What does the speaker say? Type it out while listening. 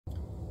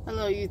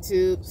Hello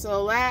YouTube.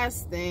 So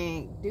last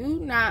thing,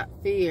 do not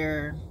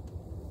fear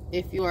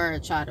if you are a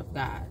child of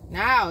God.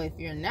 Now, if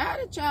you're not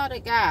a child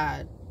of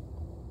God,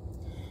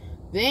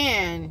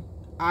 then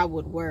I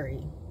would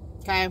worry.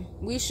 Okay?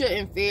 We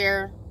shouldn't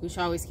fear. We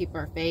should always keep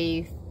our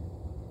faith.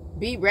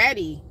 Be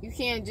ready. You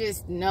can't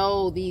just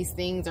know these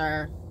things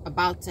are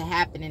about to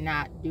happen and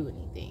not do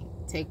anything.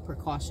 Take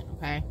precaution,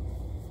 okay?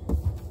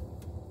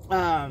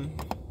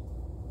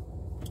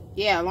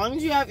 Yeah, as long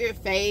as you have your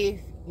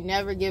faith, you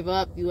never give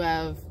up, you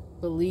have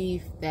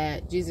belief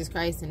that Jesus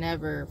Christ will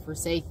never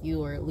forsake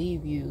you or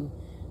leave you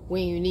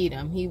when you need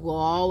him. He will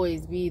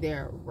always be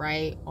there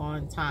right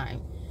on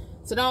time.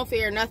 So don't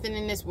fear nothing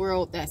in this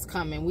world that's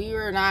coming. We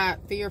are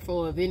not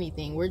fearful of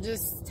anything. We're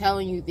just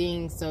telling you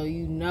things so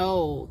you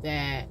know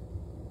that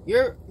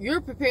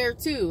you're prepared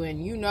too,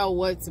 and you know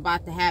what's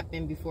about to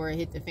happen before it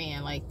hit the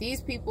fan. Like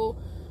these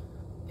people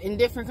in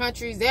different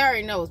countries, they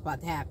already know what's about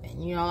to happen.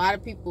 You know, a lot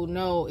of people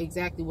know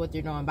exactly what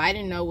they're doing.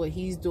 Biden know what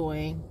he's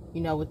doing,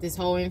 you know, with this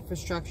whole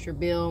infrastructure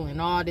bill and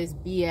all this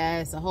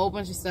BS. A whole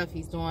bunch of stuff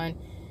he's doing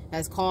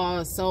has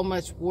caused so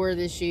much war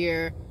this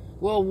year.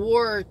 Well,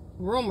 war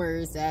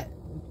rumors that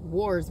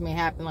wars may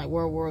happen, like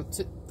World War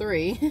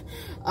III.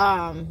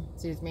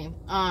 Excuse me.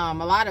 A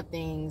lot of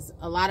things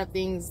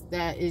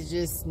that is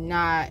just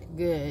not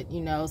good.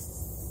 You know,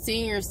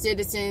 senior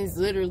citizens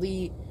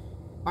literally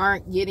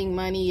aren't getting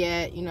money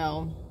yet. You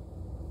know,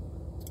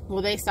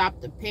 well, they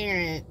stopped the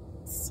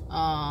parents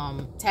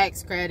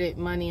tax credit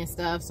money and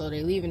stuff, so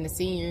they're leaving the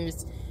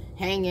seniors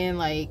hanging.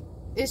 Like,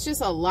 it's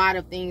just a lot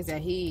of things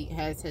that he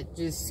has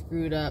just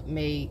screwed up,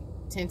 made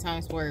 10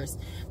 times worse.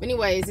 But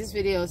anyways, this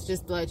video is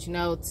just to let you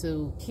know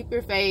to keep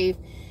your faith,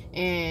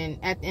 and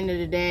at the end of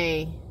the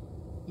day,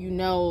 you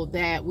know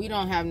that we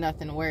don't have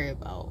nothing to worry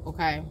about.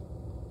 Okay,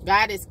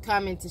 God is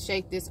coming to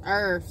shake this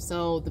earth,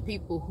 so the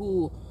people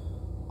who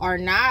are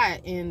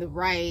not in the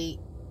right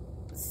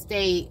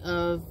state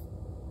of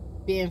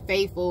being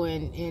faithful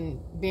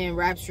and being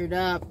raptured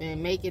up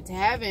and make it to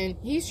heaven,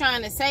 he's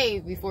trying to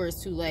save before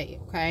it's too late.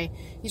 Okay,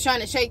 he's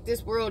trying to shake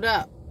this world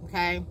up.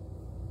 Okay,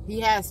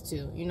 he has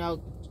to, you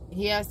know,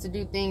 he has to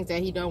do things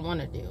that he don't want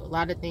to do. A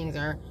lot of things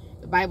are,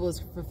 the Bible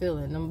is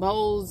fulfilling. The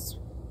bowls,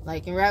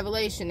 like in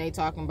Revelation, they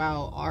talking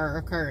about, are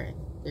occurring.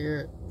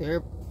 They're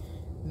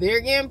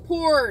getting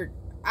poured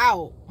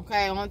out,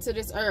 okay, onto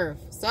this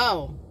earth.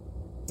 So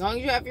as long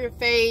as you have your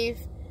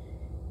faith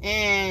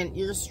and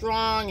you're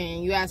strong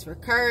and you ask for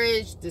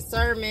courage,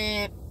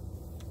 discernment,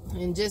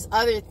 and just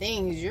other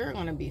things, you're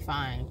gonna be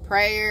fine.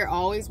 Prayer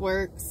always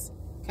works.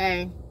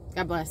 Okay,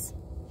 God bless.